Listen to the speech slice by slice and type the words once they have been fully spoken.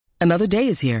Another day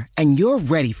is here, and you're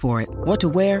ready for it. What to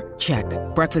wear? Check.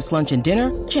 Breakfast, lunch, and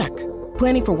dinner? Check.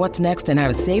 Planning for what's next and how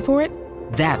to save for it?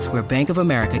 That's where Bank of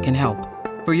America can help.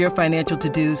 For your financial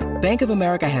to-dos, Bank of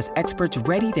America has experts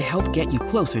ready to help get you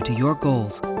closer to your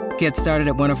goals. Get started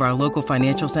at one of our local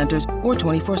financial centers or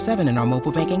 24/7 in our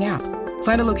mobile banking app.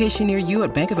 Find a location near you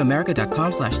at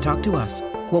bankofamerica.com/talktous.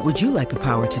 What would you like the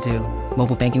power to do?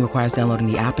 Mobile banking requires downloading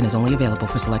the app and is only available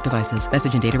for select devices.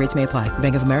 Message and data rates may apply.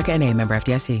 Bank of America N.A., member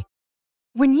FDIC.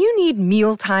 When you need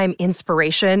mealtime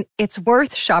inspiration, it's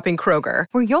worth shopping Kroger,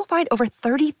 where you'll find over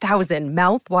 30,000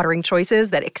 mouth-watering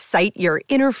choices that excite your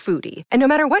inner foodie. And no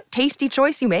matter what tasty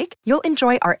choice you make, you'll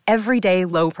enjoy our everyday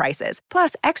low prices,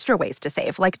 plus extra ways to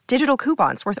save, like digital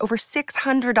coupons worth over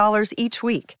 $600 each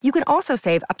week. You can also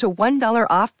save up to $1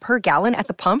 off per gallon at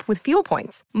the pump with fuel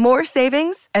points. More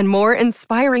savings and more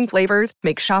inspiring flavors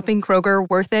make shopping Kroger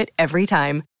worth it every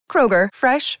time. Kroger,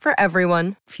 fresh for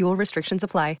everyone. Fuel restrictions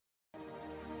apply.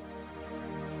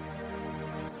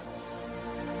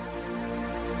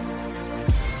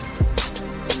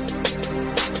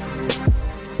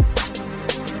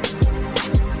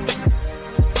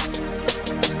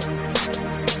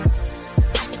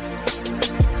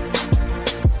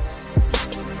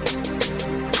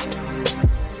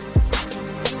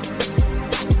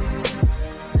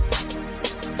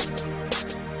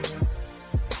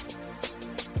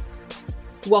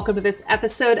 Welcome to this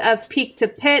episode of Peak to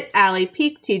Pit. Allie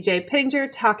Peak, TJ Pittinger,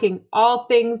 talking all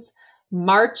things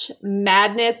March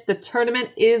Madness. The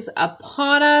tournament is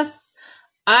upon us.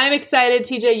 I'm excited.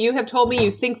 TJ, you have told me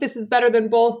you think this is better than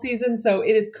bowl season, so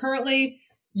it is currently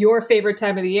your favorite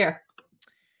time of the year.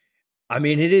 I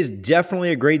mean, it is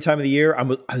definitely a great time of the year. I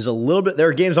was a little bit, there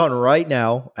are games on right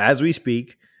now as we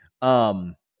speak.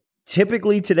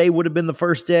 Typically today would have been the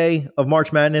first day of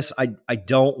March Madness. I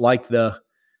don't like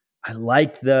I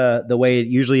like the way it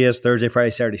usually is Thursday, Friday,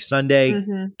 Saturday, Sunday.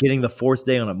 Mm-hmm. Getting the fourth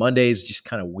day on a Monday is just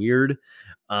kind of weird.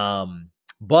 But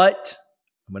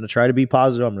I'm going to try to be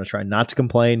positive. I'm going to try not to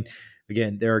complain.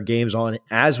 Again, there are games on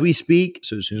as we speak.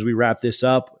 So as soon as we wrap this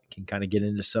up, we can kind of get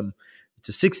into it's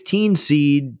a 16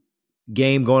 seed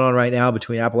game going on right now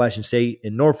between Appalachian State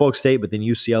and Norfolk State, but then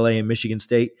UCLA and Michigan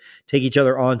State take each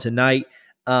other on tonight.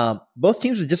 Both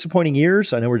teams with disappointing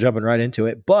years. I know we're jumping right into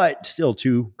it, but still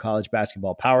two college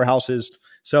basketball powerhouses.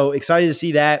 So excited to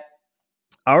see that.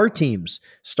 Our teams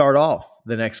start off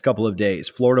the next couple of days.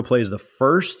 Florida plays the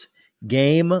first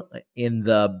game in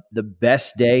the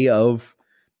best day of,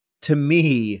 to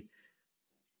me,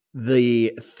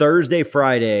 the Thursday,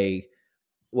 Friday,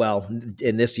 well,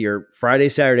 in this year, Friday,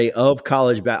 Saturday of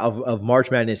college of March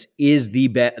Madness is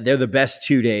they're the best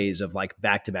 2 days of like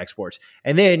back-to-back sports.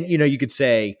 And then, you could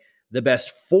say the best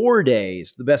 4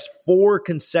 days, the best 4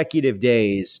 consecutive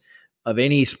days of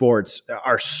any sports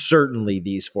are certainly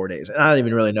these 4 days. And I don't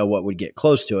even really know what would get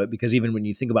close to it, because even when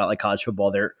you think about like college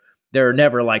football, there are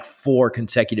never like 4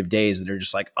 consecutive days that are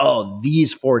just like, oh,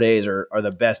 these 4 days are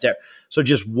the best ever. So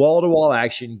just wall-to-wall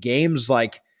action, games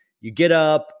like you get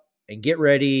up and get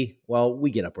ready. Well,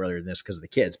 we get up earlier than this because of the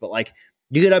kids, but like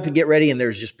you get up and get ready and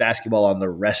there's just basketball on the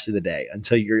rest of the day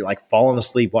until you're like falling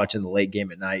asleep watching the late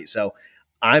game at night. So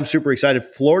I'm super excited.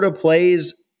 Florida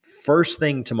plays first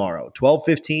thing tomorrow,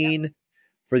 12:15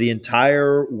 for the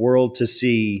entire world to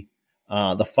see.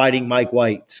 The Fighting Mike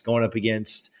Whites going up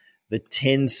against the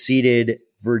 10-seeded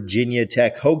Virginia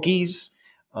Tech Hokies.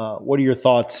 What are your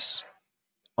thoughts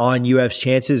on UF's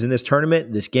chances in this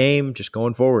tournament, this game, just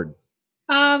going forward?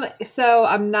 So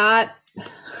I'm not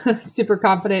super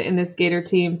confident in this Gator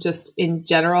team just in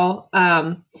general.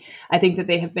 I think that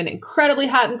they have been incredibly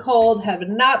hot and cold, have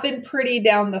not been pretty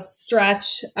down the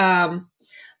stretch.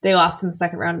 They lost in the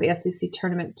second round of the SEC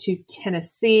tournament to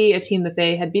Tennessee, a team that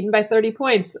they had beaten by 30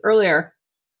 points earlier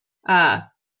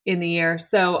in the year.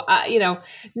 So,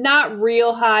 not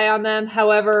real high on them.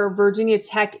 However, Virginia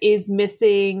Tech is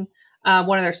missing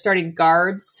one of their starting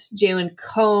guards, Jalen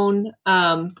Cone.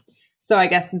 So I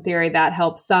guess in theory that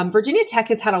helps some. Virginia Tech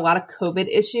has had a lot of COVID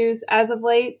issues as of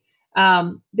late.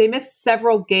 They missed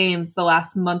several games the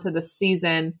last month of the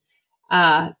season.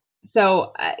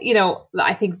 So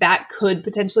I think that could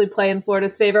potentially play in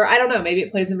Florida's favor. I don't know. Maybe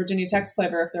it plays in Virginia Tech's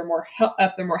favor if they're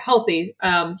more healthy.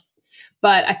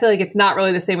 But I feel like it's not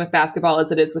really the same with basketball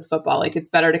as it is with football. Like it's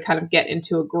better to kind of get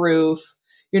into a groove.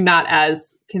 You're not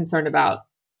as concerned about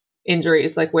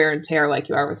injuries like wear and tear like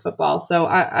you are with football. So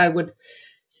I would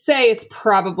say it's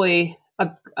probably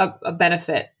a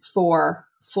benefit for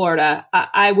Florida.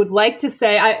 I would like to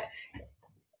say,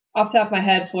 off the top of my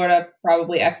head, Florida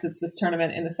probably exits this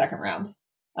tournament in the second round.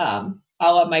 I'll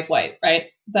love Mike White, right?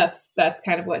 that's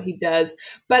kind of what he does.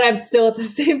 But I'm still at the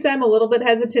same time a little bit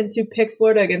hesitant to pick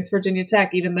Florida against Virginia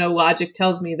Tech, even though logic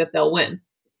tells me that they'll win.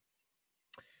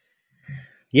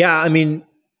 Yeah, I mean,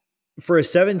 for a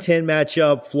 7-10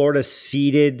 matchup, Florida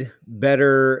seeded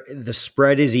better. The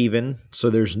spread is even, so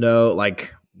there's no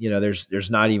there's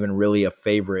not even really a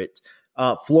favorite.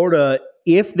 Florida,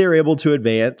 if they're able to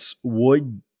advance,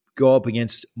 would go up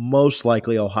against most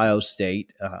likely Ohio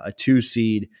State, a 2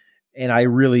 seed, and I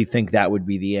really think that would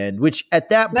be the end. Which at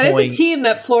that point, is a team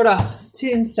that Florida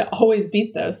seems to always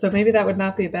beat, though. So maybe that would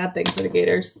not be a bad thing for the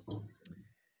Gators.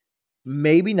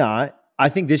 Maybe not. I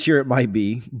think this year it might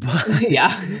be, but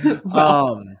yeah.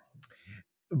 Well.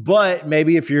 But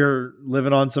maybe if you're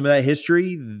living on some of that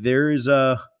history, there's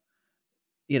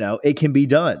it can be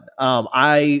done.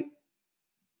 I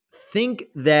think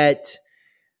that,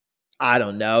 I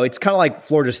don't know. It's kind of like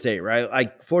Florida State, right?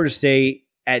 Like Florida State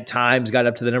at times got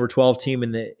up to the number 12 team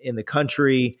in the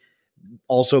country,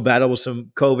 also battled with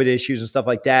some COVID issues and stuff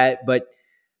like that. But,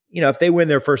 if they win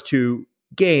their first 2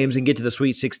 games and get to the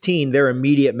Sweet 16, their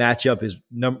immediate matchup is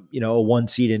a 1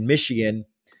 seed in Michigan.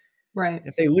 Right.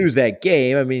 If they lose that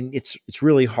game, I mean, it's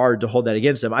really hard to hold that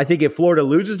against them. I think if Florida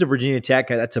loses to Virginia Tech,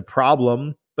 that's a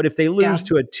problem. But if they lose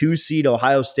to a 2 seed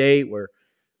Ohio State, where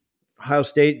Ohio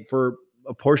State for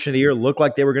a portion of the year looked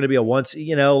like they were going to be a 1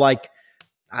 seed,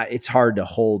 it's hard to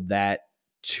hold that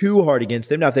too hard against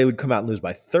them. Now, if they would come out and lose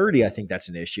by 30, I think that's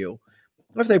an issue.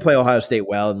 If they play Ohio State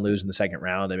well and lose in the second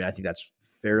round, I mean, I think that's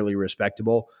fairly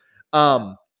respectable.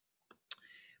 But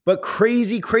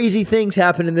crazy things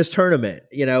happen in this tournament.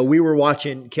 We were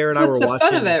watching, Kara and I were watching. It's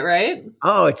the fun of it, right?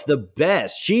 Oh, it's the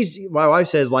best. My wife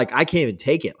says, I can't even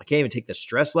take it. I can't even take the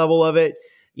stress level of it.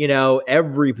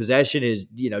 Every possession is,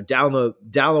 down the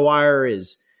wire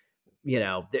is,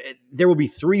 there will be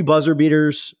 3 buzzer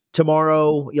beaters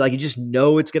tomorrow. You just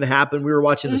know it's going to happen. We were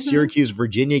watching the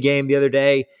Syracuse-Virginia game the other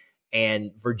day, and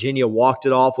Virginia walked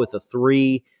it off with a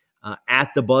 3 at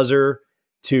the buzzer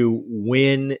to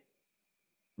win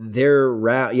their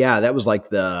round. Yeah, that was like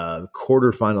the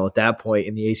quarterfinal at that point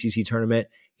in the ACC tournament.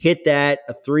 Hit that,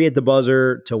 a 3 at the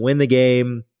buzzer to win the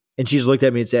game. And she just looked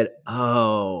at me and said,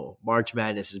 "Oh, March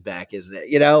Madness is back, isn't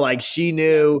it?" She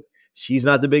knew. She's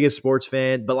not the biggest sports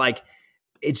fan, but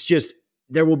it's just,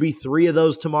 there will be 3 of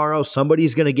those tomorrow.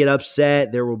 Somebody's going to get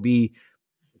upset. There will be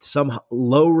some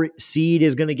low seed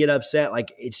is going to get upset.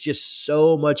 It's just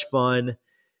so much fun.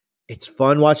 It's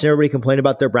fun watching everybody complain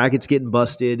about their brackets getting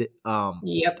busted.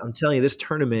 Yep. I'm telling you, this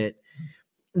tournament,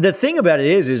 the thing about it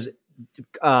is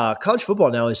college football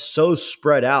now is so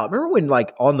spread out. Remember when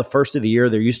on the first of the year,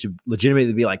 there used to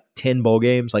legitimately be 10 bowl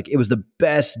games? It was the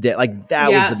best day.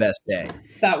 That was the best day.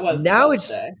 That was now the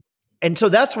best day. And so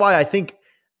that's why I think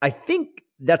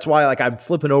that's why I'm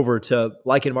flipping over to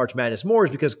liking March Madness more, is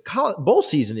because bowl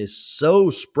season is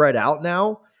so spread out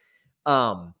now.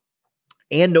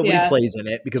 And nobody plays in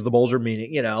it because the bowls are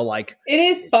meaning, it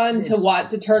is fun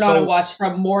to turn on and watch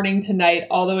from morning to night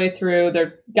all the way through.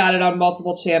 They've got it on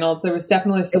multiple channels. There was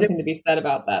definitely something to be said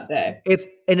about that day.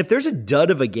 If there's a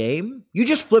dud of a game, you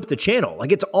just flip the channel.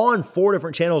 It's on 4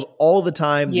 different channels all the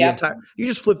time. Yep. You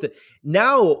just flip it.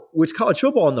 Now with college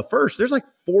football in the first, there's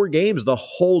 4 games the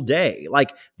whole day.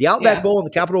 The Outback Bowl and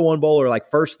the Capital One Bowl are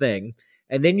first thing.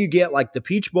 And then you get the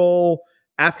Peach Bowl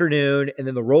afternoon, and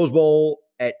then the Rose Bowl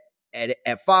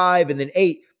at 5 and then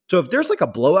 8. So if there's a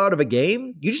blowout of a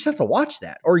game, you just have to watch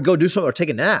that or go do something or take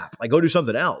a nap, go do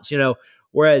something else,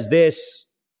 whereas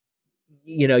this,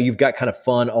 you've got kind of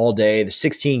fun all day. The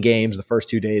 16 games, the first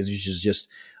 2 days, which is just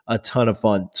a ton of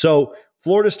fun. So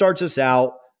Florida starts us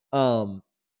out. And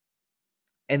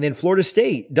then Florida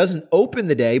State doesn't open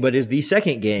the day, but is the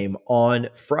second game on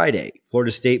Friday.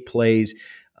 Florida State plays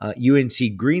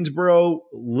UNC Greensboro,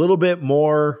 a little bit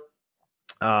more,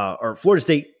 or Florida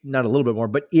State, not a little bit more,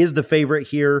 but is the favorite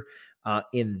here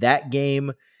in that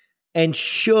game, and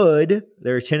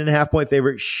they're a 10.5 point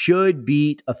favorite, should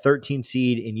beat a 13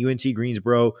 seed in UNC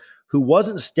Greensboro, who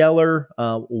wasn't stellar,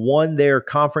 won their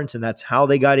conference, and that's how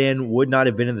they got in, would not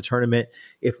have been in the tournament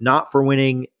if not for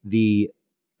winning the,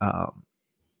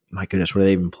 my goodness, what do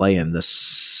they even play in? The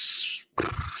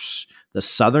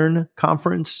Southern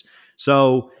Conference.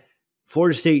 So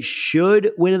Florida State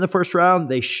should win in the first round.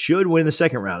 They should win in the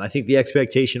second round. I think the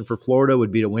expectation for Florida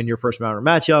would be to win your first round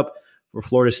matchup. For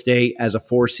Florida State as a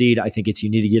 4 seed, I think you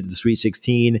need to get to the Sweet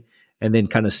 16 and then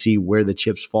kind of see where the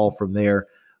chips fall from there.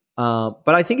 But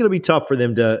I think it'll be tough for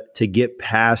them to get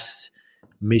past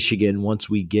Michigan once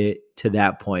we get to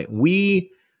that point.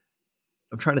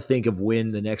 I'm trying to think of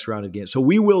when the next round again. So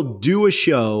we will do a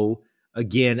show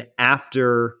again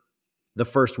after the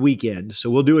first weekend. So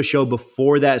we'll do a show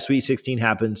before that Sweet 16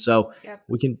 happens. So Yep.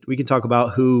 we can talk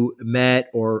about who met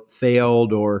or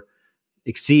failed or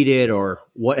exceeded or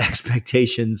what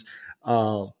expectations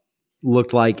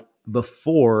looked like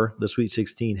before the Sweet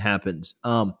 16 happens.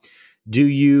 Do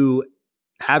you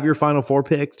have your Final Four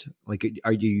picked? Like,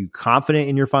 are you confident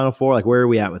in your Final Four? Like, where are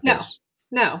we at with this?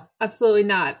 No, absolutely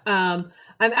not. I'm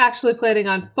actually planning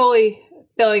on fully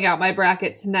filling out my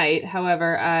bracket tonight.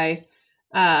 However, I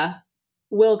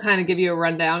will kind of give you a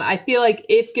rundown. I feel like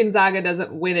if Gonzaga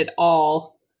doesn't win it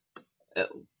all,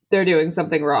 they're doing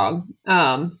something wrong.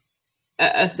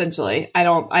 Essentially,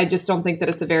 I just don't think that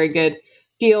it's a very good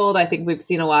field. I think we've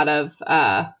seen a lot of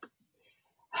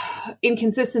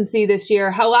inconsistency this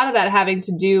year. A lot of that having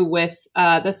to do with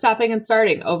the stopping and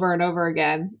starting over and over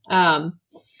again.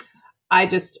 I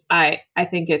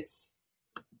think it's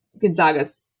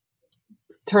Gonzaga's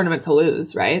tournament to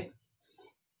lose, right?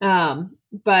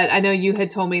 But I know you had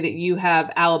told me that you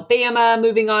have Alabama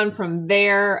moving on from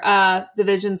their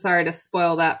division. Sorry to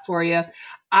spoil that for you.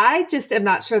 I just am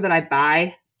not sure that I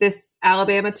buy this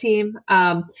Alabama team.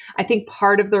 I think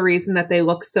part of the reason that they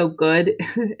look so good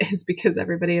is because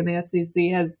everybody in the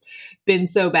SEC has been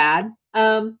so bad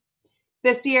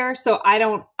this year. So I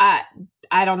don't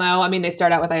know. I mean, they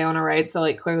start out with Iona, right? So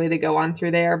like clearly they go on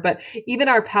through there. But even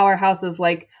our powerhouses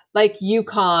like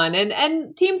UConn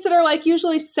and teams that are like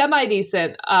usually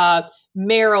semi-decent,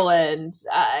 Maryland,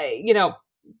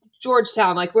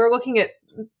 Georgetown, like we're looking at,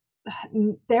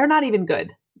 they're not even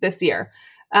good this year.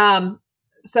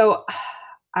 So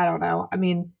I don't know. I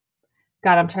mean,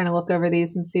 God, I'm trying to look over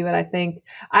these and see what I think.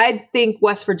 I think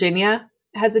West Virginia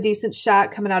has a decent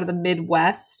shot coming out of the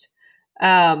Midwest.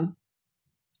 That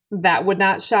would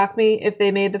not shock me if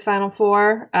they made the Final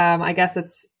Four. I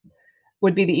guess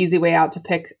would be the easy way out to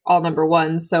pick all number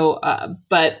ones. So,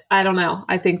 but I don't know.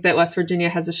 I think that West Virginia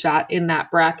has a shot in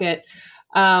that bracket.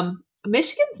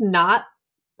 Michigan's not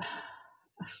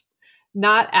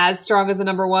as strong as a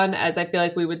number one as I feel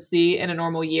like we would see in a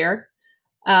normal year.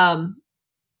 But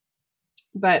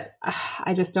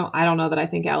I don't know that I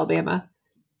think Alabama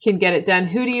can get it done.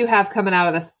 Who do you have coming out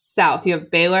of the South? You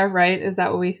have Baylor, right? Is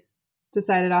that what we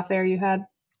decided off air you had?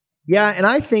 Yeah. And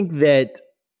I think that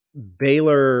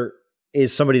Baylor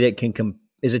is somebody that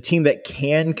is a team that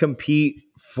can compete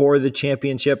for the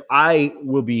championship. I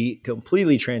will be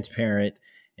completely transparent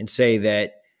and say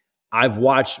that I've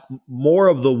watched more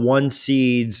of the one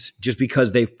seeds just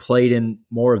because they've played in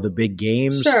more of the big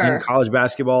games in college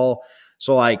basketball.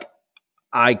 So like,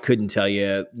 I couldn't tell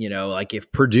you, like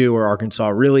if Purdue or Arkansas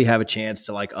really have a chance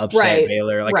to like upset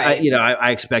Baylor. Like,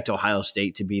 I expect Ohio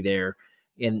State to be there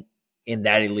in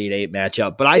that Elite Eight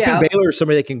matchup. But I think Baylor is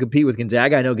somebody that can compete with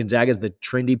Gonzaga. I know Gonzaga is the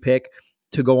trendy pick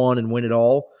to go on and win it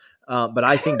all. But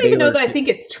I think don't even know that I think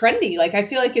it's trendy. Like, I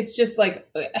feel like it's just like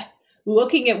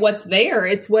looking at what's there.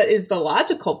 It's what is the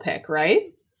logical pick,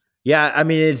 right? Yeah, I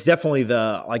mean, it's definitely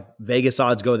the like Vegas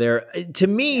odds go there. To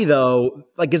me, though,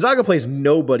 like Gonzaga plays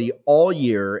nobody all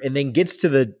year and then gets to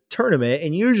the tournament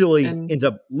and usually ends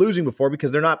up losing before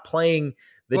because they're not playing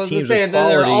the teams with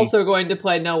quality. They're also going to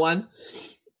play no one.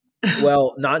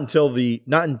 Well, not until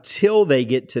they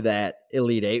get to that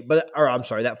Elite Eight,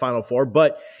 that Final Four.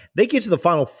 But they get to the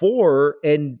Final Four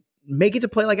and make it to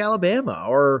play like Alabama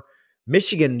or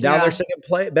Michigan, now their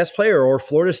second best player, or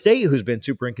Florida State, who's been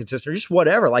super inconsistent, or just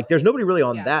whatever. Like, there's nobody really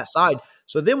on that side.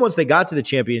 So then once they got to the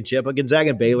championship, a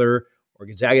Gonzaga and Baylor or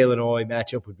Gonzaga Illinois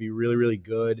matchup would be really, really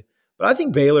good. But I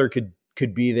think Baylor could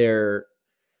be there.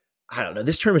 I don't know.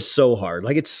 This term is so hard.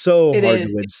 Like, it's hard to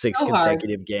win six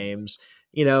consecutive games.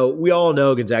 We all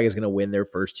know Gonzaga is going to win their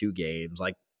first two games.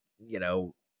 Like,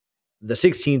 the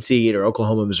 16 seed or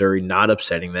Oklahoma, Missouri, not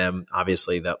upsetting them.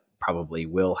 Obviously, that probably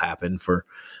will happen for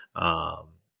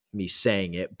me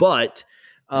saying it. But,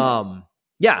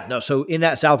 so in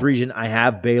that South region, I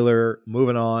have Baylor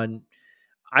moving on.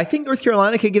 I think North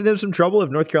Carolina could give them some trouble if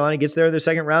North Carolina gets there in the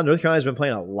second round. North Carolina's been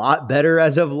playing a lot better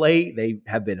as of late. They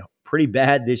have been pretty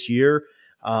bad this year.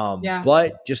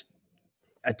 But just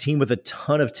a team with a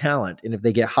ton of talent. And if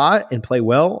they get hot and play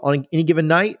well on any given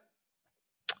night,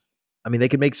 I mean, they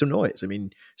could make some noise. I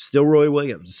mean, still Roy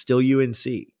Williams, still UNC.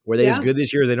 Were they as good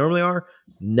this year as they normally are?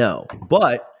 No.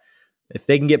 But if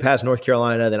they can get past North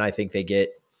Carolina, then I think they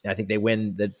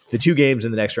win the two games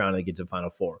in the next round and they get to the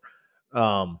Final Four.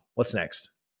 What's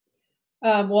next?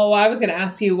 Well, I was going to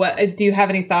ask you, do you have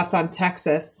any thoughts on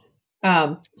Texas?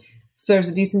 If there's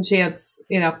a decent chance,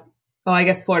 I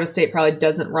guess Florida State probably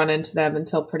doesn't run into them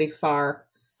until pretty far.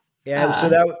 Yeah,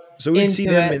 so we'd see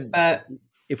them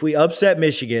if we upset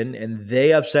Michigan and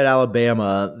they upset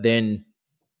Alabama, then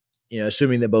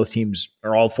assuming that both teams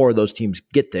or all four of those teams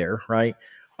get there, right?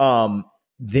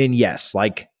 then yes,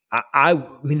 like I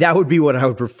mean, that would be what I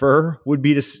would prefer, would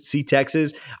be to see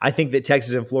Texas. I think that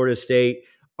Texas and Florida State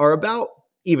are about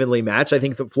evenly matched. I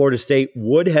think that Florida State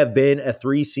would have been a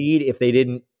 3 seed if they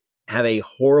didn't have a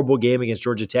horrible game against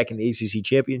Georgia Tech in the ACC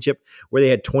championship where they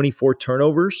had 24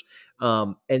 turnovers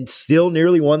and still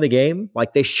nearly won the game.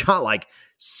 Like they shot like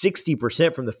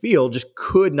 60% from the field, just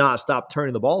could not stop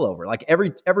turning the ball over. Like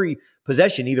every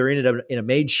possession either ended up in a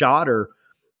made shot or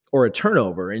a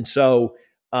turnover. And so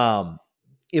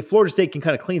if Florida State can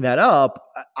kind of clean that up,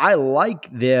 I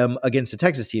like them against the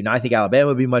Texas team. Now, I think Alabama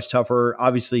would be much tougher.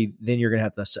 Obviously, then you're going to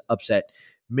have to upset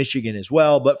Michigan as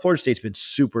well. But Florida State's been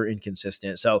super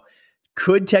inconsistent. So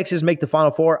could Texas make the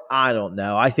Final Four? I don't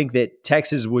know. I think that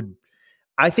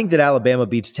Alabama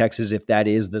beats Texas if that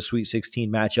is the Sweet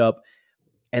 16 matchup.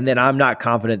 And then I'm not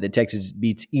confident that Texas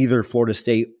beats either Florida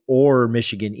State or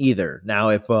Michigan either. Now,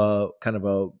 if kind of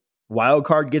a wild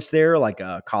card gets there, like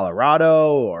a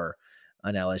Colorado or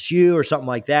an LSU or something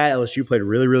like that. LSU played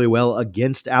really, really well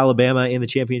against Alabama in the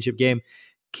championship game.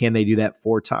 Can they do that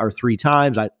 3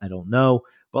 times? I don't know.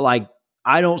 But like,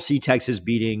 I don't see Texas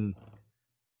beating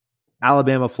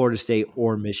Alabama, Florida State,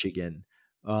 or Michigan.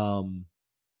 But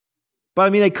I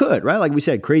mean, they could, right? Like we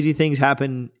said, crazy things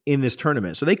happen in this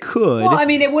tournament. So they could. Well, I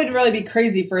mean, it wouldn't really be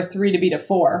crazy for a 3 to beat a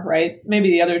 4, right?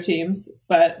 Maybe the other teams,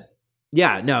 but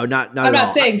yeah, no, not I'm not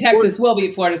all. saying Texas will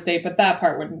beat Florida State, but that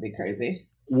part wouldn't be crazy.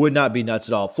 Would not be nuts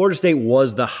at all. Florida State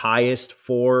was the highest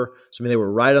 4, so I mean they were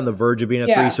right on the verge of being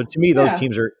a 3. So to me, those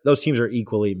teams are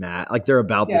equally mad. Like they're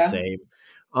about the same.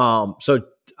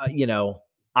 You know,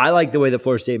 I like the way that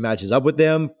Florida State matches up with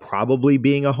them. Probably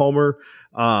being a homer,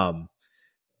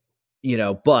 you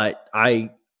know, but I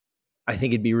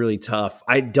think it'd be really tough.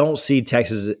 I don't see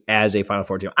Texas as a Final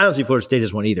Four team. I don't see Florida State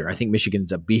as one either. I think Michigan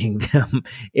ends up beating them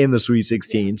in the Sweet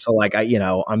 16. So like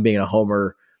I'm being a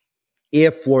homer.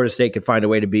 If Florida State could find a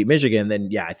way to beat Michigan, then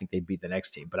yeah, I think they'd beat the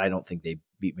next team. But I don't think they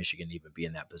beat Michigan to even be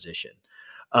in that position.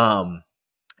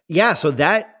 So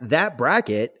that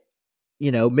bracket,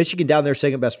 you know, Michigan down their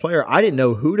second best player. I didn't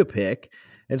know who to pick,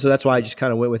 and so that's why I just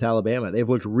kind of went with Alabama. They've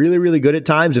looked really, really good at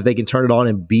times. If they can turn it on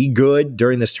and be good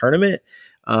during this tournament,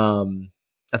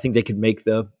 I think they could make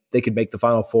the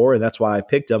Final Four, and that's why I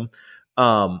picked them.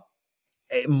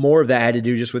 More of that had to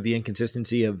do just with the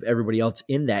inconsistency of everybody else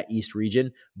in that East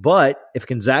region. But if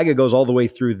Gonzaga goes all the way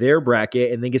through their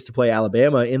bracket and then gets to play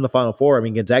Alabama in the Final Four, I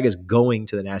mean, Gonzaga is going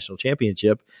to the national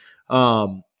championship,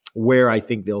 where I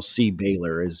think they'll see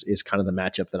Baylor is kind of the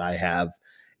matchup that I have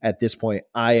at this point.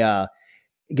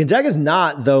 Gonzaga's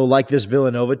not, though, like this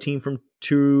Villanova team from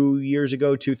 3 years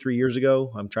ago.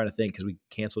 I'm trying to think because we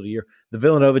canceled a year. The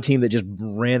Villanova team that just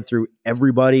ran through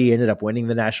everybody, ended up winning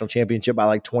the national championship by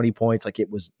like 20 points. Like it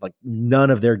was like none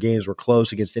of their games were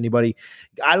close against anybody.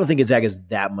 I don't think Gonzaga is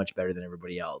that much better than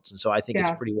everybody else. And so I think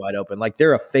it's pretty wide open. Like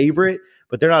they're a favorite,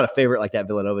 but they're not a favorite like that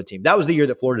Villanova team. That was the year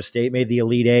that Florida State made the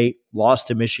Elite Eight, lost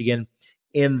to Michigan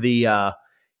in the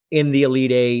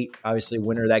Elite Eight. Obviously,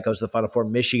 winner that goes to the Final Four.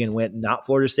 Michigan went, not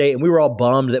Florida State. And we were all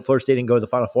bummed that Florida State didn't go to the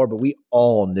Final Four, but we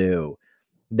all knew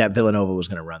that Villanova was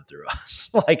going to run through us.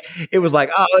 Like, it was like,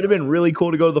 oh, it would have been really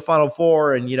cool to go to the Final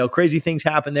Four. And, you know, crazy things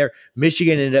happened there.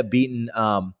 Michigan ended up beating,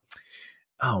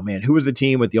 who was the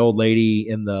team with the old lady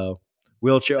in the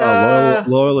wheelchair?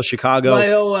 Loyola Chicago.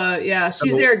 Loyola, yeah.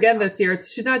 She's there again this year.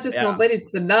 She's not just an old lady,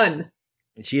 it's the nun.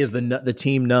 She is the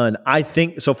team nun. I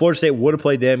think so. Florida State would have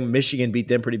played them. Michigan beat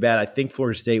them pretty bad. I think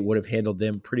Florida State would have handled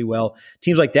them pretty well.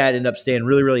 Teams like that end up staying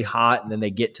really, really hot, and then they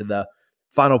get to the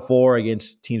Final Four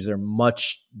against teams that are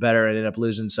much better and end up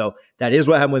losing. So that is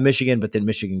what happened with Michigan, but then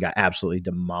Michigan got absolutely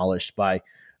demolished by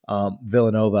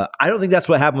Villanova. I don't think that's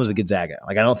what happened with Gonzaga.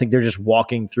 Like, I don't think they're just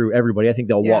walking through everybody. I think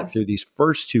they'll walk through these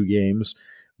first 2 games,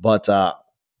 but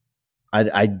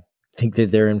I think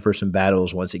that they're in for some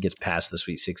battles once it gets past the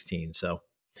Sweet 16. So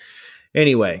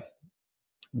anyway,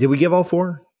 did we give all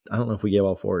 4? I don't know if we gave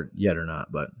all 4 yet or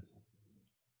not, but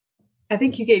I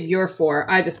think you gave your 4.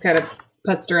 I just kind of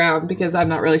putzed around because I'm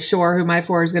not really sure who my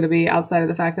 4 is going to be outside of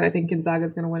the fact that I think Gonzaga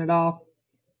is going to win it all.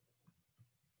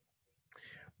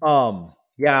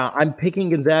 Yeah, I'm picking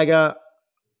Gonzaga.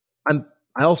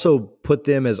 I also put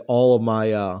them as all of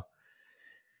my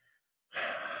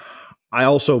I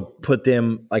also put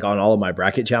them like on all of my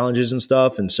bracket challenges and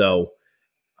stuff. And so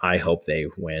I hope they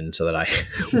win so that I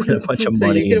win a bunch of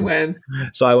money. You can win.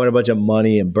 So I win a bunch of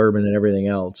money and bourbon and everything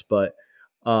else. But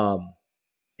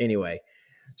anyway,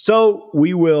 so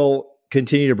we will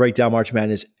continue to break down March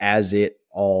Madness as it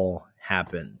all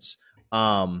happens.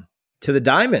 To the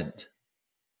Diamond,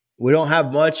 we don't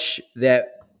have much that,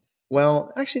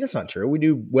 well, actually that's not true. We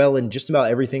do well in just about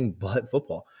everything but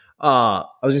football. I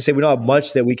was going to say we don't have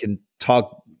much that we can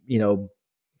talk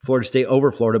Florida State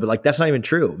over Florida, but like that's not even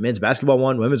true. Men's basketball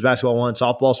won, women's basketball won,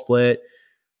 softball split,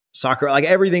 soccer, like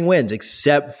everything wins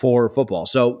except for football.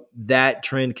 So that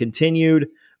trend continued.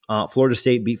 Florida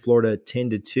State beat Florida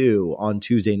 10-2 on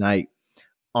Tuesday night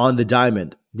on the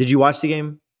Diamond. Did you watch the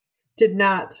game? Did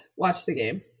not watch the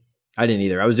game. I didn't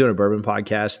either. I was doing a bourbon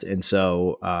podcast, and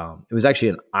so it was actually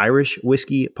an Irish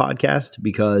whiskey podcast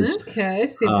because St.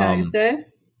 Patty's Day.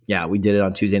 Yeah, we did it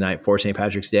on Tuesday night for St.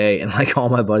 Patrick's Day, and like all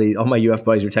my UF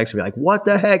buddies were texting me like, "What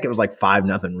the heck?" It was like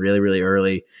 5-0, really, really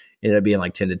early. It ended up being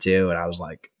like 10-2, and I was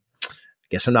like, "I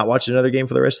guess I'm not watching another game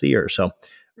for the rest of the year." So,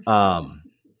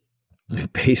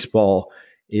 baseball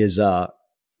is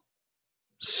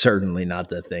certainly not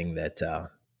the thing that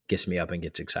gets me up and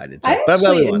gets excited. I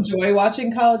actually enjoy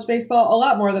watching college baseball a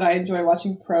lot more than I enjoy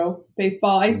watching pro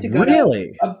baseball. I used to go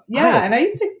and I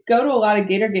used to go to a lot of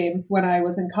Gator games when I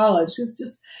was in college. It's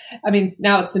just, I mean,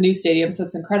 now it's the new stadium, so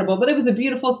it's incredible. But it was a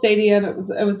beautiful stadium. It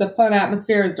was a fun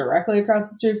atmosphere. It was directly across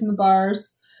the street from the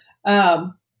bars.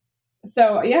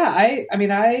 So yeah,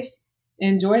 I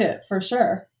enjoyed it for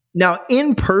sure. Now,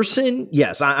 in person,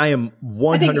 yes, I am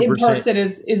 100%. I think in person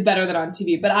is better than on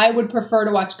TV, but I would prefer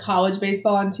to watch college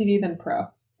baseball on TV than pro.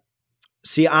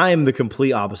 See, I am the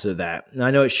complete opposite of that. And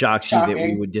I know it shocks you that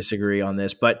we would disagree on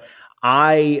this, but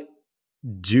I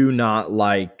do not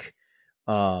like,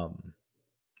 I'll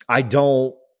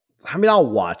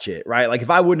watch it, right? Like if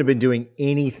I wouldn't have been doing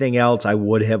anything else, I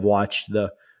would have watched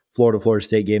the Florida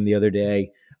State game the other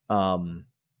day.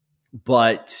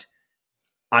 But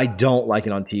I don't like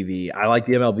it on TV. I like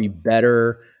the MLB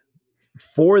better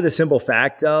for the simple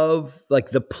fact of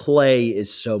like the play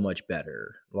is so much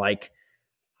better. Like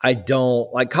I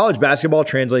don't like college basketball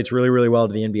translates really, really well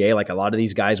to the NBA. Like a lot of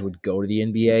these guys would go to the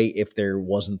NBA if there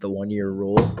wasn't the 1-year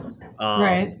rule.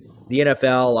 Right. The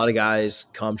NFL, a lot of guys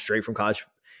come straight from college.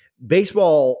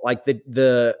 Baseball, like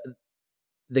the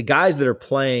guys that are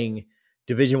playing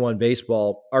Division I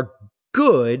baseball are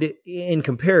good in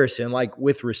comparison, like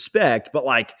with respect, but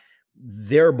like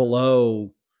they're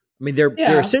below. I mean, they're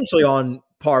essentially on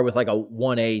par with like a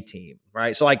 1A team,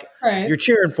 right? So like you're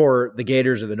cheering for the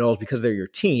Gators or the Noles because they're your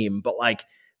team, but like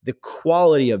the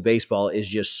quality of baseball is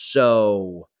just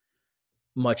so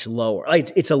much lower.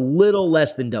 Like it's a little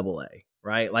less than AA,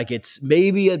 right? Like it's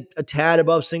maybe a tad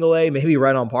above single A, maybe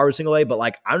right on par with single A, but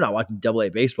like I'm not watching AA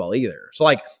baseball either. So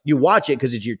like you watch it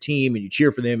because it's your team and you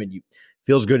cheer for them and you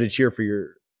feels good to cheer for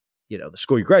your, the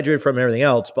school you graduated from and everything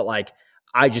else. But like,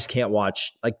 I just can't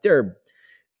watch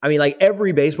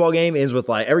every baseball game ends with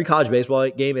every college baseball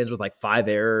game ends with like 5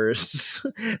 errors.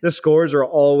 The scores are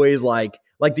always like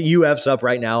the UF's up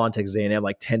right now on Texas A&M,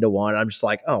 like 10-1. I'm just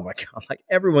like, oh my God, like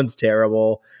everyone's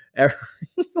terrible.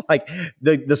 Like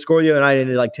the score the other night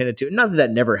ended like 10-2. Not that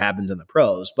never happens in the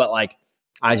pros, but like,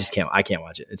 I can't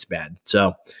watch it. It's bad.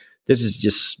 So this is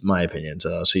just my opinion.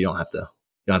 So you don't have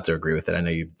to agree with it. I know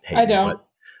you hate I don't.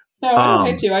 No, I don't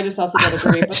hate you. I just also don't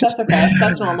agree, but that's okay.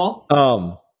 That's normal.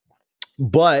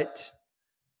 But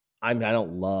I mean, I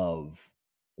don't love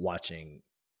watching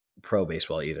pro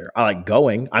baseball either. I like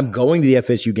going. I'm going to the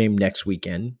FSU game next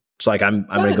weekend. So like I'm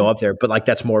going to go up there, but like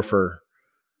that's more for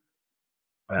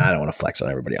I don't want to flex on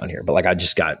everybody on here, but like I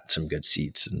just got some good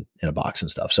seats in a box and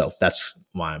stuff. So that's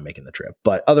why I'm making the trip.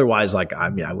 But otherwise, like I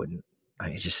wouldn't.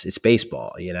 It's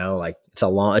baseball, like it's a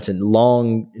long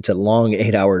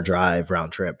 8-hour drive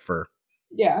round trip for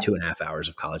 2.5 hours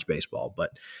of college baseball. But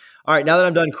all right, now that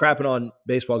I'm done crapping on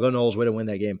baseball, go Noles, way to win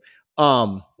that game.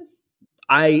 I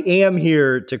am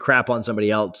here to crap on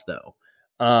somebody else though.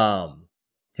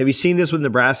 Have you seen this with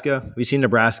Nebraska? Have you seen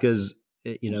Nebraska's,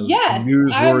 yes,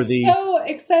 newsworthy? I'm so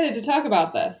excited to talk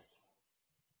about this.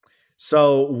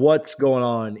 So what's going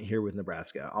on here with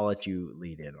Nebraska? I'll let you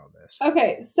lead in on this.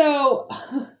 Okay, so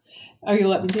are you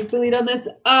let me take the lead on this?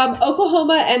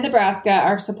 Oklahoma and Nebraska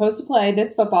are supposed to play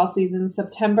this football season,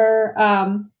 September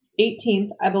 18th,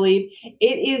 I believe.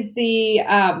 It is the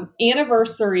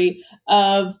anniversary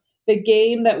of the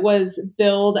game that was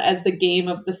billed as the game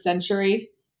of the century.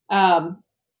 The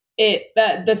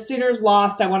Sooners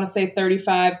lost, I want to say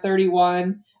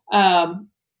 35-31.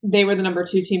 They were the number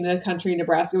 2 team in the country.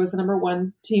 Nebraska was the number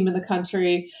 1 team in the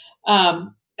country. A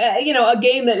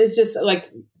game that is just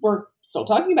like, we're still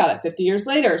talking about it 50 years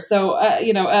later. So,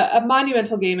 a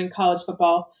monumental game in college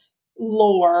football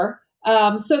lore.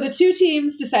 So the 2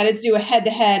 teams decided to do a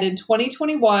head-to-head in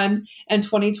 2021 and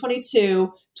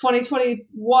 2022.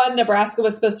 2021, Nebraska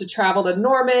was supposed to travel to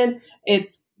Norman.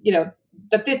 It's, the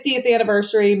 50th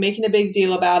anniversary, making a big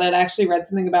deal about it. I actually read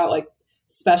something about like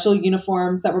special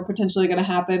uniforms that were potentially going to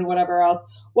happen, whatever else.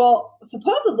 Well,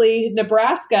 supposedly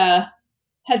Nebraska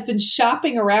has been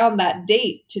shopping around that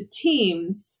date to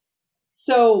teams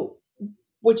So,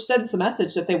 which sends the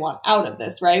message that they want out of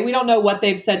this, right? We don't know what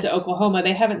they've said to Oklahoma.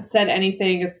 They haven't said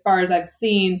anything as far as I've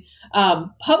seen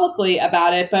publicly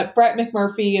about it, but Brett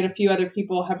McMurphy and a few other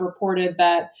people have reported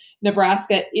that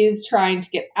Nebraska is trying to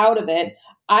get out of it.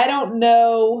 I don't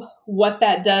know what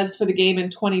that does for the game in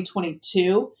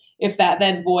 2022, if that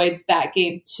then voids that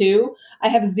game too. I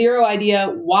have zero idea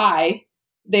why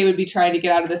they would be trying to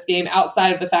get out of this game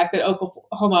outside of the fact that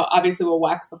Oklahoma obviously will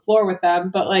wax the floor with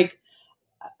them. But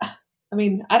I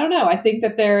mean, I don't know. I think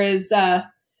that there is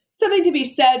something to be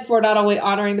said for not only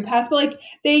honoring the past, but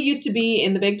they used to be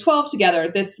in the Big 12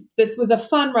 together. This was a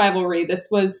fun rivalry. This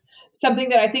was something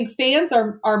that I think fans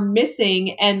are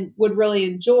missing and would really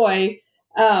enjoy.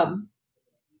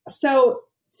 So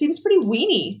it seems pretty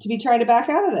weenie to be trying to back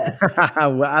out of this.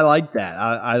 I like that.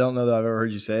 I don't know that I've ever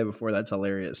heard you say it before. That's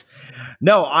hilarious.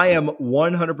 No, I am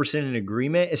 100% in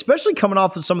agreement, especially coming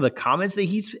off of some of the comments that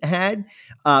he's had.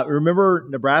 Remember,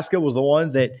 Nebraska was the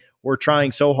ones that were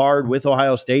trying so hard with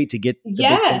Ohio State to get the Big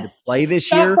Ten to play this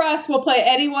year. Press will play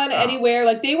anyone,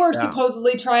 anywhere. They were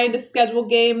supposedly trying to schedule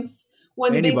games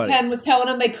when the Big Ten was telling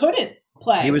them they couldn't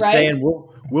play. He was saying,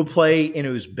 we'll play in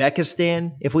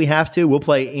Uzbekistan if we have to. We'll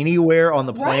play anywhere on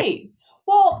the planet. Right.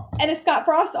 Well, and Scott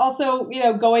Frost also,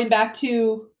 going back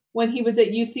to when he was at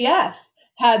UCF,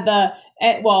 had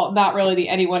not really the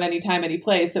anyone, anytime, any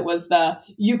place. It was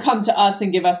you come to us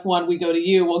and give us one, we go to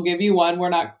you, we'll give you one. We're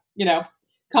not,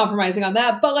 compromising on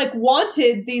that, but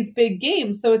wanted these big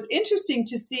games. So it's interesting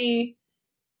to see,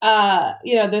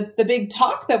 the big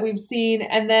talk that we've seen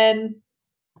and then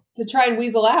to try and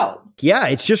weasel out. Yeah,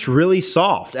 it's just really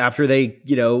soft after they,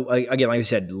 again, like I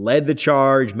said, led the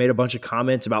charge, made a bunch of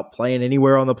comments about playing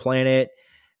anywhere on the planet.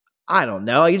 I don't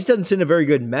know. It just doesn't send a very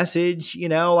good message,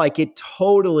 it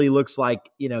totally looks like,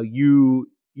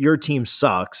 your team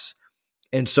sucks.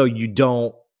 And so you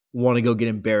don't want to go get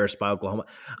embarrassed by Oklahoma.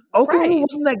 Oklahoma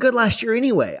wasn't that good last year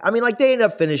anyway. I mean, they ended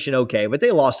up finishing okay, but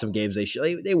they lost some games.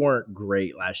 They weren't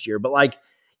great last year, but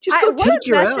just go take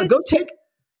your L.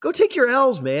 Go take your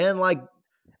L's, man. We're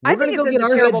going to go get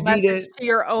our heads beat to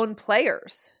your own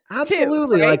players.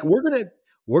 Absolutely. Too, right?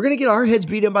 We're going to get our heads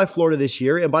beat in by Florida this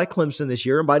year and by Clemson this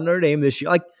year and by Notre Dame this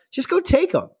year. Just go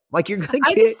take them. You're going to get,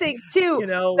 I just think too,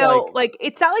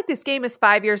 it's not like this game is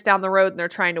 5 years down the road and they're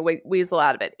trying to weasel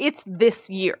out of it. It's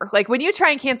this year. When you try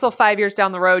and cancel 5 years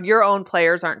down the road, your own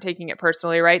players aren't taking it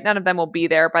personally, right? None of them will be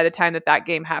there by the time that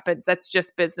game happens. That's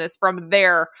just business from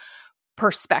their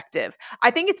perspective.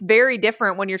 I think it's very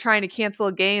different when you're trying to cancel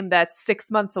a game that's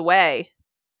 6 months away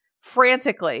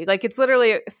frantically. It's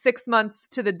literally 6 months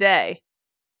to the day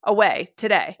away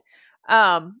today.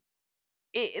 That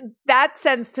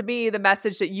sends to me the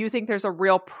message that you think there's a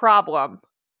real problem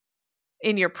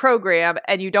in your program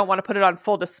and you don't want to put it on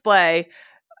full display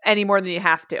any more than you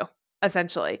have to,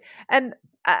 essentially. And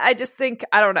I just think,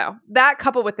 I don't know, that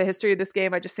coupled with the history of this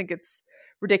game, I just think it's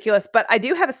ridiculous. But I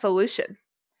do have a solution.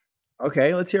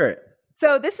 Okay, let's hear it.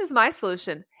 So this is my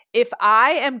solution. If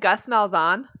I am Gus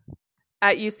Malzahn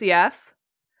at UCF,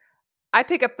 I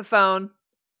pick up the phone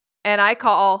and I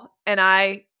call and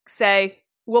I say,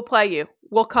 we'll play you.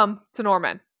 We'll come to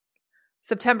Norman.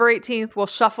 September 18th, we'll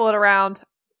shuffle it around.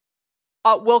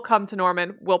 We'll come to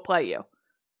Norman. We'll play you.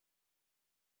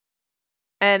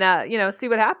 And, see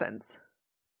what happens.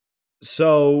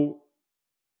 So,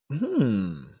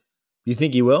 you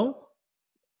think you will?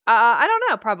 I don't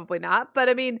know. Probably not. But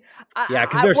I mean, yeah,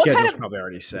 because their schedule's probably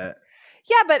already set.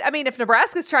 Yeah, but I mean, if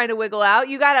Nebraska's trying to wiggle out,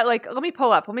 you got to let me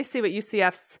pull up. Let me see what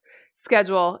UCF's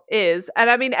schedule is. And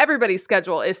I mean, everybody's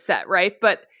schedule is set, right?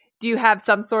 But do you have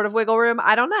some sort of wiggle room?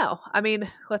 I don't know. I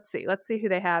mean, let's see who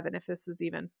they have and if this is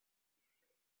even.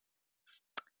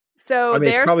 So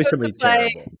they're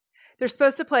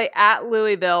supposed to play at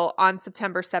Louisville on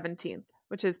September 17th,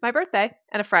 which is my birthday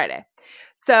and a Friday.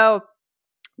 So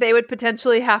they would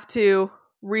potentially have to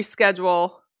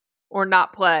reschedule or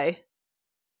not play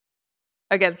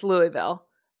against Louisville.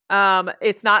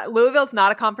 Louisville's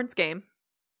not a conference game.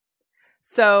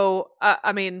 So,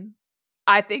 I mean,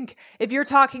 I think if you're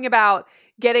talking about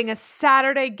getting a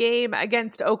Saturday game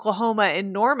against Oklahoma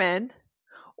in Norman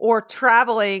or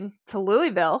traveling to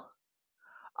Louisville,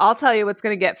 I'll tell you what's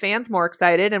going to get fans more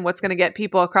excited and what's going to get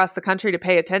people across the country to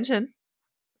pay attention.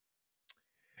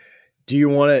 Do you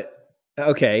want to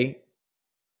have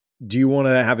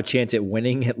a chance at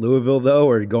winning at Louisville, though,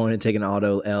 or going and take an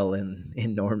auto L in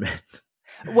Norman?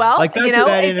 Well, it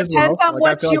depends on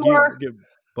what your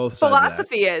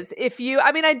philosophy is.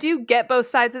 I do get both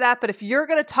sides of that, but if you're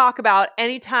going to talk about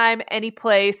anytime, any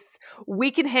place,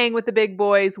 we can hang with the big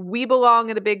boys. We belong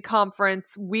in a big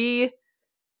conference.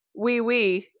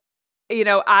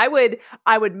 I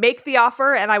would make the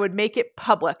offer, and I would make it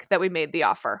public that we made the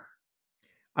offer.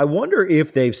 I wonder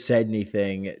if they've said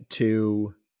anything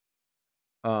to.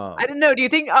 I don't know. Do you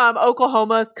think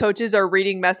Oklahoma coaches are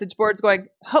reading message boards going,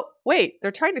 oh, wait,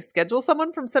 they're trying to schedule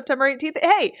someone from September 18th?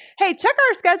 Hey, check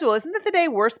our schedule. Isn't this the day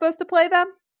we're supposed to play them?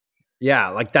 Yeah,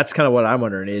 like that's kind of what I'm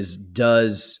wondering is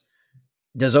does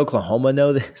Oklahoma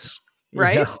know this?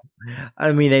 Right.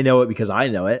 I mean, they know it because I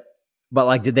know it. But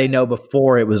like, did they know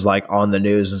before it was like on the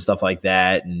news and stuff like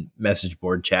that and message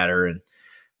board chatter and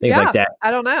things like that? I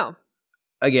don't know.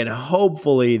 Again,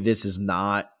 hopefully this is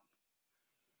not.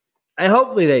 And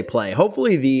hopefully they play.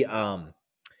 Hopefully the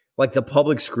like the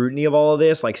public scrutiny of all of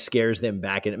this like scares them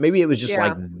back in it. Maybe it was just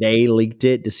like they leaked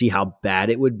it to see how bad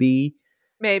it would be.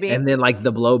 Maybe. And then like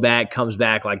the blowback comes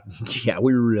back like, yeah,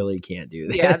 we really can't do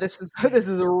this. Yeah, this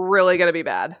is really going to be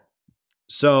bad.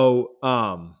 So,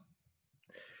 but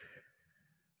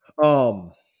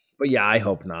yeah, I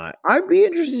hope not. I'd be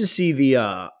interested to see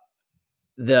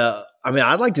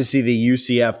I'd like to see the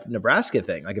UCF Nebraska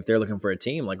thing. Like if they're looking for a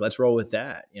team, like let's roll with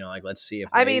that. Like let's see if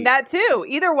that too.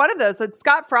 Either one of those. Like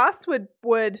Scott Frost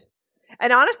would,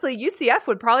 and honestly, UCF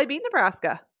would probably beat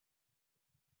Nebraska.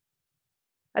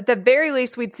 At the very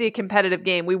least, we'd see a competitive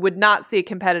game. We would not see a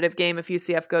competitive game if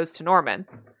UCF goes to Norman.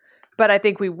 But I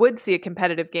think we would see a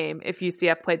competitive game if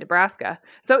UCF played Nebraska.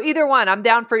 So either one, I'm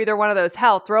down for either one of those.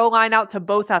 Hell, throw a line out to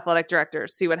both athletic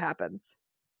directors, see what happens.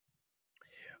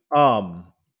 I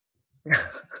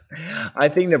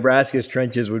think Nebraska's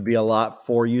trenches would be a lot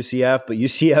for UCF, but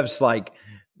UCF's like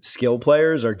skill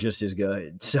players are just as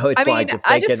good. So it's feel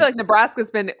like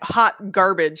Nebraska's been hot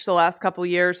garbage the last couple of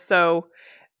years. So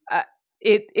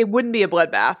it wouldn't be a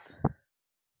bloodbath.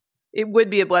 It would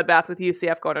be a bloodbath with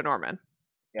UCF going to Norman.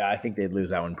 Yeah, I think they'd lose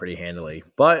that one pretty handily.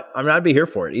 But I mean, I'd be here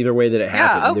for it either way that it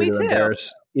happens. Me too.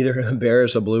 Either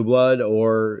embarrass a blue blood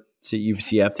or to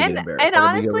UCF to get embarrassed. And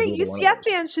honestly, UCF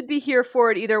fans should be here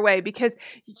for it either way because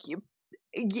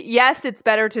yes, it's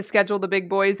better to schedule the big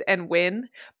boys and win,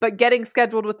 but getting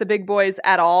scheduled with the big boys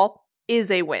at all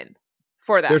is a win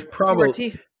for them.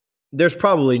 There's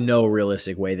probably no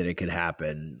realistic way that it could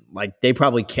happen. Like they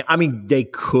probably can't. I mean, they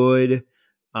could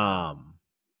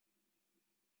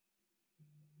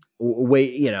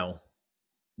wait,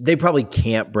 they probably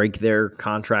can't break their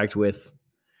contract with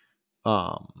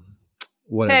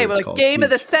whatever it's called. Game of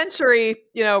the century,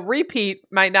 repeat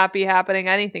might not be happening.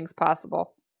 Anything's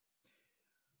possible.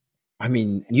 I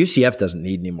mean, UCF doesn't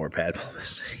need any more bad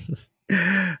publicity.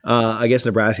 I guess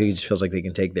Nebraska just feels like they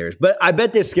can take theirs. But I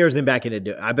bet this scares them back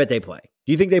into I bet they play.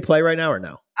 Do you think they play right now or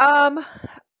no?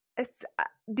 It's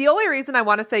the only reason I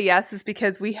want to say yes is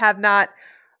because we have not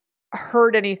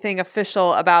heard anything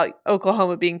official about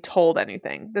Oklahoma being told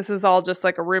anything. This is all just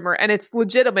like a rumor, and it's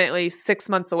legitimately 6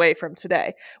 months away from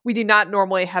today. We do not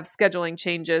normally have scheduling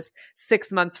changes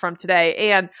 6 months from today.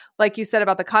 And like you said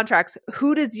about the contracts,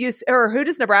 who does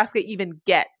Nebraska even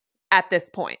get at this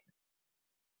point?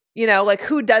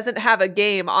 Who doesn't have a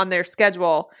game on their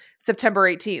schedule September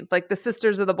 18th? Like the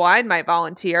Sisters of the Blind might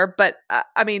volunteer, but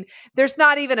I mean, there's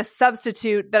not even a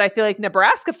substitute that I feel like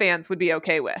Nebraska fans would be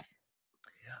okay with.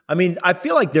 I mean, I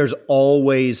feel like there's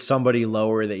always somebody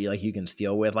lower that you can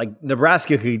steal with. Like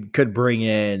Nebraska could bring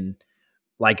in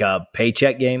like a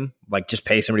paycheck game, like just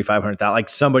pay somebody $500,000, like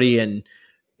somebody in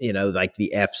like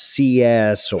the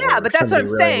FCS. Or but that's what I'm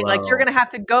really saying. Low. Like you're going to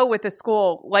have to go with a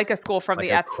school from the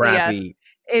FCS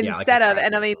instead of.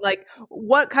 And I mean, like,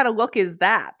 what kind of look is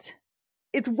that?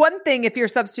 It's one thing if you're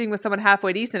substituting with someone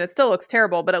halfway decent. It still looks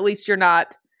terrible, but at least you're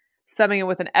not subbing it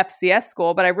with an FCS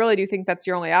school. But I really do think that's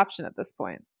your only option at this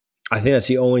point. I think that's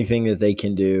the only thing that they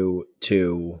can do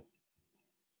to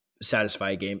satisfy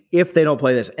a game if they don't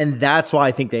play this. And that's why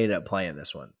I think they ended up playing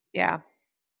this one. Yeah.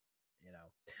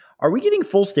 Are we getting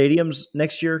full stadiums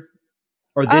next year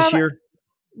or this year?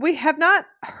 We have not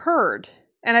heard.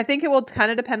 And I think it will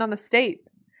kind of depend on the state.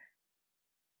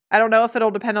 I don't know if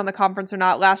it'll depend on the conference or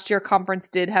not. Last year, conference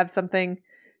did have something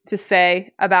to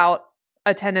say about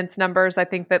attendance numbers. I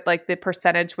think that like the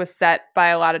percentage was set by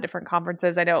a lot of different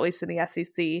conferences. I know at least in the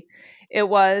SEC it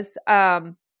was.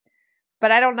 But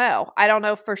I don't know. I don't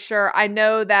know for sure. I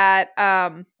know that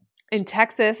in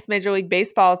Texas, Major League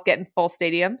Baseball is getting full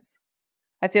stadiums.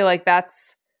 I feel like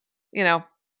that's,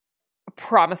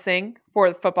 promising for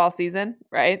the football season,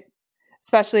 right?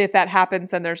 Especially if that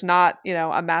happens and there's not,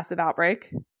 a massive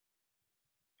outbreak.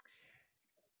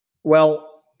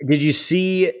 Well, did you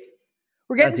see...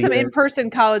 We're getting some in-person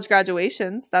college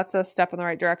graduations. That's a step in the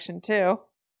right direction, too.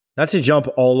 Not to jump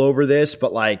all over this,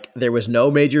 but like there was no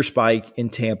major spike in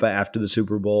Tampa after the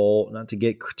Super Bowl. Not to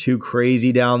get too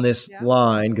crazy down this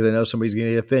line because I know somebody's going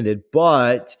to get offended.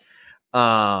 But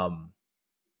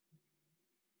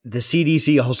the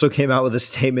CDC also came out with a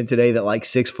statement today that like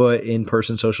 6 foot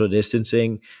in-person social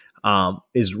distancing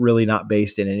is really not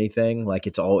based in anything. Like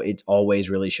it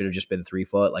always really should have just been 3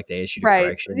 foot. Like they issued a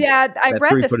correction. Yeah, I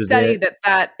read the study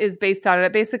that is based on it.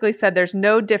 It basically said there's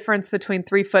no difference between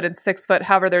 3 foot and 6 foot.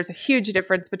 However, there's a huge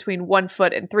difference between 1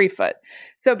 foot and 3 foot.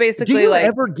 So basically, do you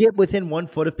ever get within 1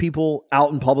 foot of people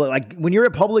out in public? Like when you're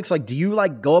at Publix, like do you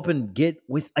like go up and get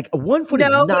with like a 1 foot? No,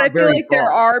 is not but I feel like far.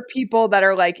 there are people that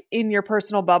are like in your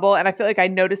personal bubble, and I feel like I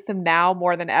notice them now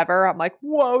more than ever. I'm like,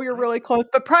 whoa, you're really close.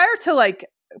 But prior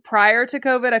to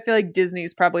COVID, I feel like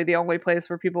Disney's probably the only place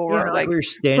where people were like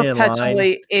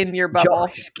perpetually in your bubble.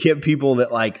 Get people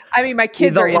that like. I mean, my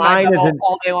kids are in my bubble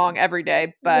all day long, every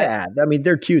day. But yeah, I mean,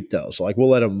 they're cute though, so like we'll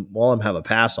let them have a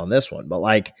pass on this one. But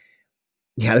like,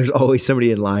 yeah, there's always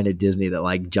somebody in line at Disney that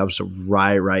like jumps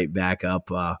right back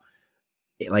up.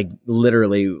 Like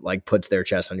literally like puts their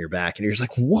chest on your back and you're just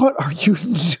like, what are you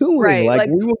doing? Right. Like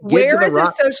we will get where is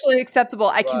this socially acceptable?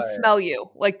 I can smell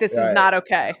you. Like this is not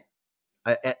okay.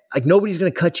 Like nobody's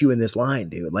going to cut you in this line,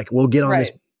 dude. Like we'll get on this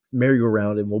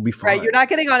merry-go-round and we'll be fine. Right. You're not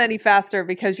getting on any faster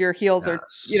because your heels are,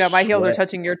 my heels are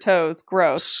touching your toes.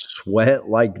 Gross. Sweat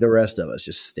like the rest of us.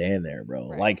 Just stand there, bro.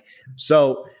 Right. Like,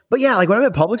 so, but yeah, like when I'm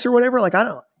at Publix or whatever, like I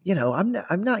don't,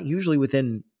 I'm not usually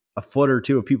within a foot or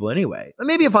two of people anyway.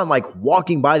 Maybe if I'm like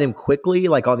walking by them quickly,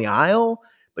 like on the aisle,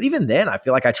 but even then I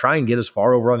feel like I try and get as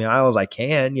far over on the aisle as I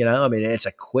can, I mean, it's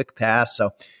a quick pass. So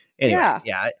anyway,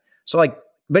 yeah. So like,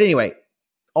 but anyway,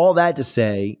 all that to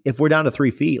say, if we're down to 3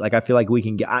 feet, like I feel like we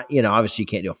can get, obviously you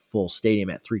can't do a full stadium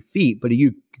at 3 feet, but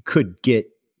you could get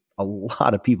a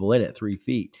lot of people in at 3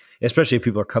 feet, especially if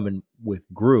people are coming with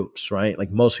groups, right?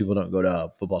 Like most people don't go to a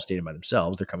football stadium by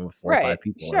themselves. They're coming with 4 or 5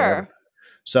 people. Sure.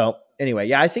 So anyway,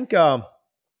 yeah, I think a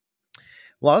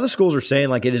lot of the schools are saying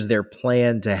like it is their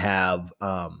plan to have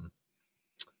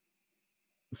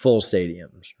full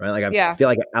stadiums, right? Like I feel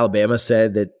like Alabama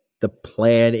said that the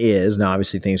plan is, now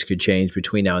obviously things could change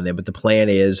between now and then, but the plan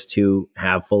is to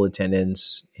have full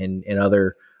attendance and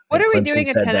other. What are we doing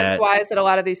attendance-wise at a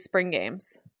lot of these spring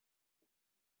games?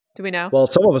 Do we know? Well,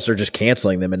 some of us are just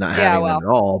canceling them and not having them at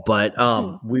all, but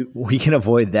we can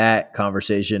avoid that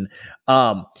conversation.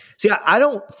 See, I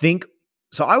don't think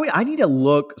so. I need to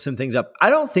look some things up. I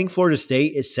don't think Florida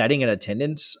State is setting an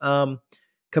attendance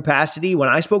capacity. When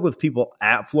I spoke with people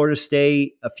at Florida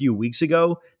State a few weeks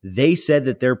ago, they said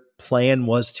that their plan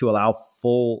was to allow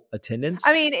full attendance.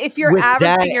 I mean, if you're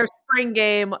averaging your spring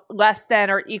game less than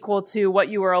or equal to what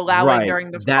you were allowing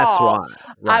during the fall,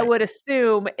 I would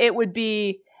assume it would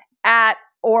be at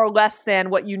or less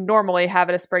than what you normally have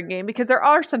at a spring game, because there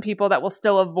are some people that will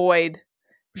still avoid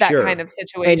that kind of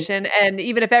situation. And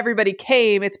even if everybody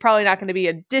came, it's probably not going to be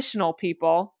additional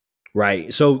people.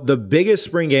 Right. So the biggest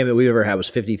spring game that we ever had was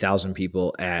 50,000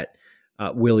 people at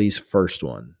Willie's first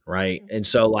one. Right. Mm-hmm. And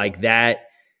so like that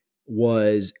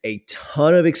was a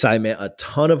ton of excitement, a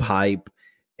ton of hype.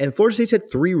 And Florida State's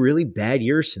had 3 really bad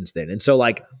years since then. And so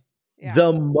like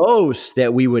the most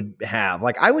that we would have,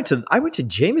 like I went to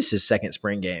Jameis's second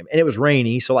spring game and it was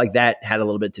rainy. So like that had a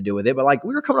little bit to do with it. But like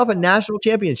we were coming off a national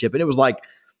championship and it was like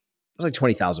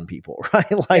 20,000 people.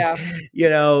 Right.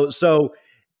 Like, so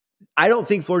I don't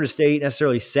think Florida State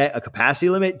necessarily set a capacity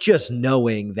limit, just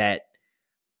knowing that,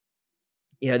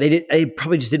 they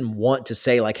probably just didn't want to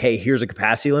say like, hey, here's a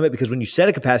capacity limit, because when you set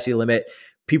a capacity limit,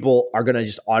 people are going to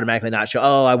just automatically not show,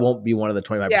 I won't be one of the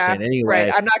 25% anyway.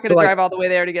 Right. I'm not going to drive all the way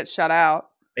there to get shut out.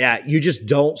 Yeah. You just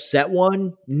don't set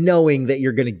one knowing that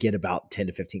you're going to get about 10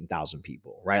 to 15,000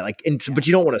 people. Right. Like, but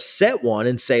you don't want to set one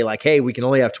and say like, hey, we can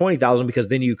only have 20,000, because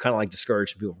then you kind of like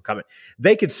discourage people from coming.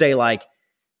 They could say like,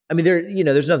 I mean,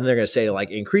 there's nothing they're going to say to like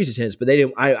increase attendance, but they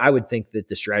didn't. I would think that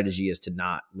the strategy is to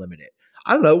not limit it.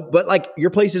 I don't know, but like your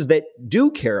places that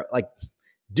do care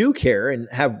and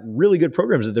have really good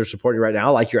programs that they're supporting right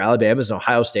now, like your Alabamas and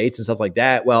Ohio States and stuff like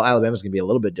that. Well, Alabama's going to be a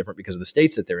little bit different because of the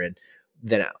states that they're in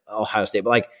than Ohio State, but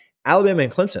like Alabama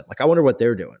and Clemson, like I wonder what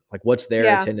they're doing. Like what's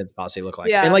their attendance policy look like?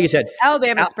 Yeah. And like you said,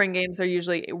 Alabama spring games are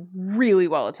usually really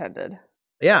well attended.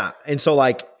 Yeah. And so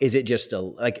like, is it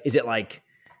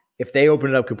if they open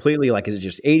it up completely, like, is it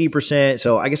just 80%?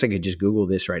 So I guess I could just Google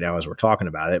this right now as we're talking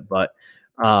about it. But,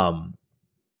 I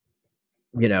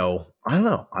don't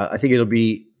know. I think it'll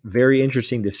be very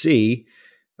interesting to see.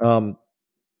 Like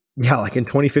in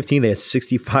 2015, they had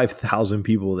 65,000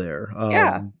 people there.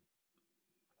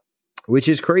 Which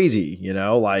is crazy,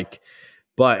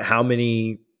 but how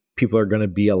many people are going to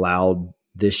be allowed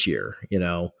this year,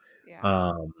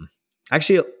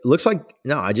 actually it looks like,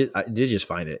 no, I did just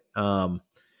find it.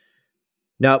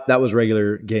 No, that was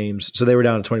regular games. So they were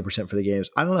down to 20% for the games.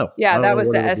 I don't know. Yeah, that was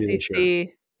the SEC. It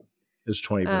was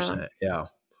 20%. Yeah.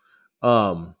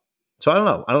 So I don't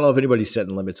know. I don't know if anybody's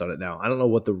setting limits on it now. I don't know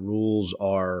what the rules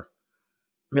are.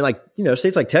 I mean, like,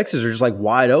 states like Texas are just like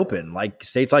wide open. Like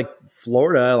states like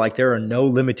Florida, like there are no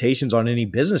limitations on any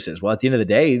businesses. Well, at the end of the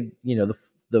day,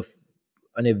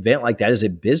 an event like that is a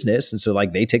business. And so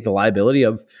like they take the liability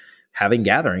of having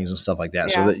gatherings and stuff like that.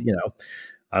 Yeah. So that,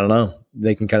 I don't know. I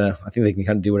think they can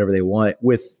kind of do whatever they want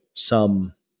with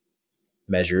some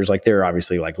measures. Like they're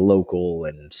obviously like local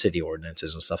and city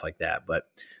ordinances and stuff like that. But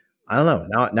I don't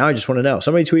know. Now I just want to know.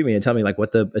 Somebody tweet me and tell me like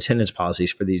what the attendance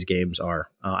policies for these games are.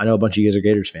 I know a bunch of you guys are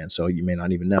Gators fans, so you may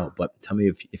not even know. But tell me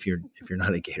if you're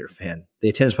not a Gator fan. The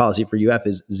attendance policy for UF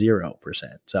is 0%.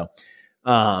 So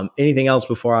anything else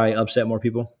before I upset more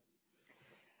people?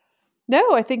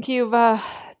 No, I think you've done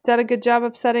a good job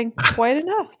upsetting quite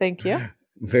enough. Thank you.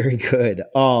 Very good.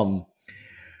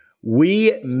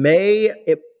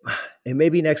 It may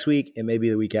be next week. It may be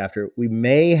the week after. We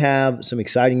may have some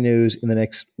exciting news in the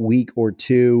next week or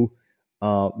two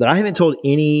that I haven't told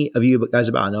any of you guys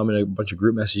about. I know I'm in a bunch of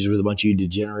group messages with a bunch of you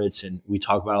degenerates, and we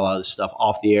talk about a lot of this stuff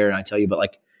off the air, and I tell you, but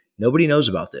like nobody knows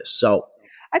about this. So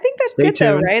I think that's good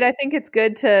though, right? I think it's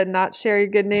good to not share your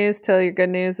good news till your good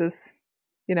news is,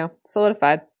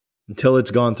 solidified. Until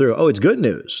it's gone through. Oh, it's good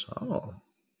news. Oh.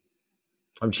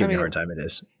 I'm just giving you a hard time. It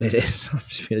is. I'm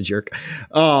just being a jerk.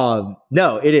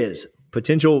 No, it is.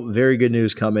 Potential very good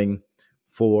news coming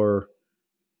for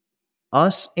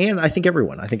us, and I think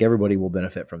everyone. I think everybody will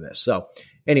benefit from this. So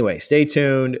anyway, stay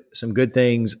tuned. Some good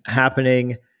things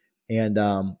happening, and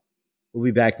we'll be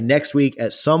back next week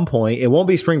at some point. It won't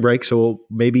be spring break, so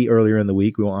maybe earlier in the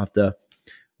week. We won't have to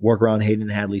work around Hayden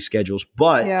and Hadley's schedules,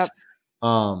 but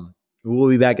we'll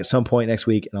be back at some point next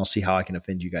week, and I'll see how I can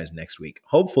offend you guys next week.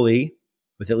 Hopefully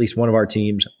with at least one of our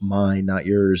teams, mine, not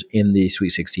yours, in the Sweet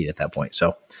 16 at that point.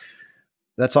 So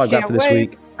that's all I've got for this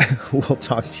week. We'll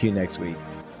talk to you next week.